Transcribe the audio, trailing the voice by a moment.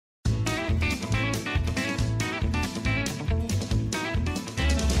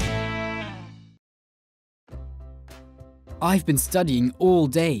I've been studying all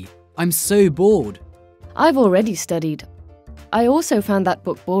day. I'm so bored. I've already studied. I also found that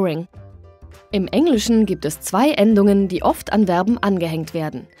book boring. Im Englischen gibt es zwei Endungen, die oft an Verben angehängt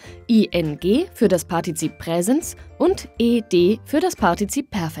werden. ing für das Partizip Präsens und ed für das Partizip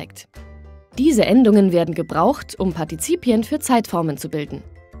Perfekt. Diese Endungen werden gebraucht, um Partizipien für Zeitformen zu bilden.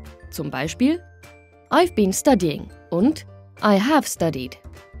 Zum Beispiel I've been studying und I have studied.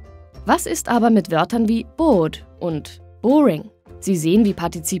 Was ist aber mit Wörtern wie bored und boring? Sie sehen wie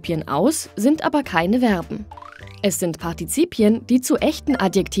Partizipien aus, sind aber keine Verben. Es sind Partizipien, die zu echten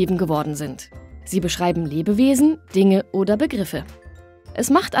Adjektiven geworden sind. Sie beschreiben Lebewesen, Dinge oder Begriffe. Es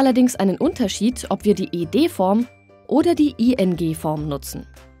macht allerdings einen Unterschied, ob wir die ed-Form oder die ing-Form nutzen.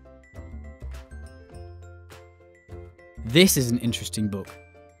 This is an interesting book.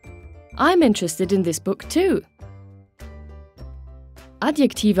 I'm interested in this book too.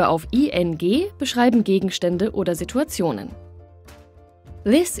 Adjektive auf ing beschreiben Gegenstände oder Situationen.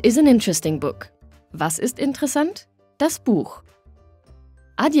 This is an interesting book. Was ist interessant? Das Buch.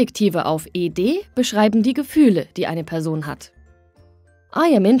 Adjektive auf ed beschreiben die Gefühle, die eine Person hat.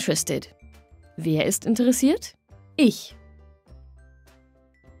 I am interested. Wer ist interessiert? Ich.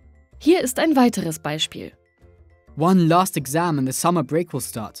 Hier ist ein weiteres Beispiel. One last exam and the summer break will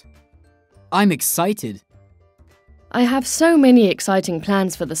start. I'm excited. I have so many exciting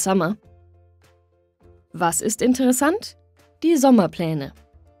plans for the summer. Was ist interessant? Die Sommerpläne.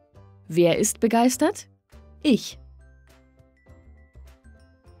 Wer ist begeistert? Ich.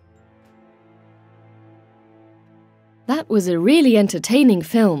 That was a really entertaining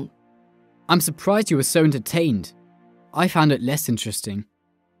film. I'm surprised you were so entertained. I found it less interesting.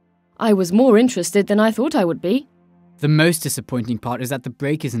 I was more interested than I thought I would be. The most disappointing part is that the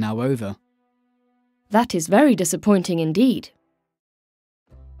break is now over. That is very disappointing indeed.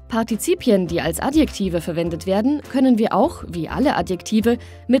 Partizipien, die als Adjektive verwendet werden, können wir auch, wie alle Adjektive,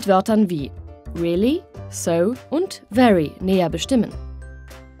 mit Wörtern wie really, so und very näher bestimmen.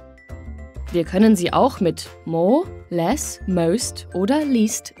 Wir können sie auch mit more, less, most oder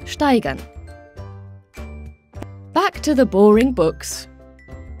least steigern. Back to the boring books.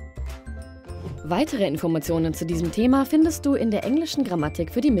 Weitere Informationen zu diesem Thema findest du in der Englischen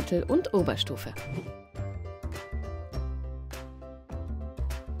Grammatik für die Mittel- und Oberstufe.